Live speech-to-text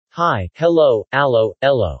Hi, hello, allo,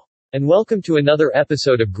 ello. And welcome to another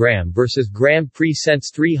episode of Graham vs. Graham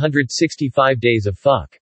Presents 365 Days of Phuck.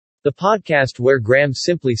 The podcast where Graham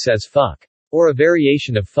simply says fuck. Or a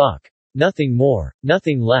variation of fuck. Nothing more,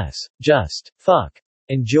 nothing less, just fuck.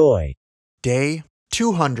 Enjoy. Day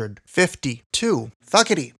 252.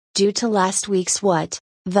 Fuckity. Due to last week's what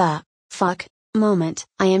the fuck moment,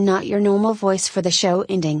 I am not your normal voice for the show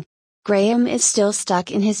ending. Graham is still stuck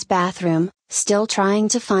in his bathroom, still trying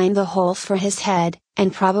to find the hole for his head,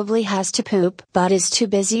 and probably has to poop but is too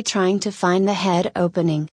busy trying to find the head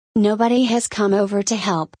opening. Nobody has come over to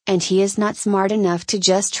help, and he is not smart enough to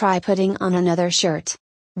just try putting on another shirt.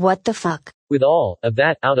 What the fuck? With all of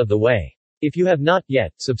that out of the way, if you have not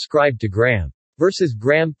yet subscribed to Graham vs.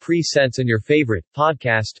 Graham Presents on your favorite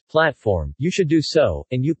podcast platform, you should do so,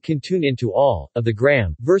 and you can tune into all of the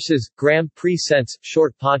Graham vs. Graham Presents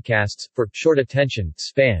short podcasts for short attention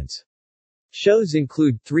spans. Shows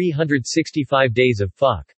include 365 Days of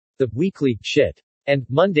Fuck, The Weekly Shit, and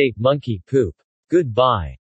Monday Monkey Poop. Goodbye.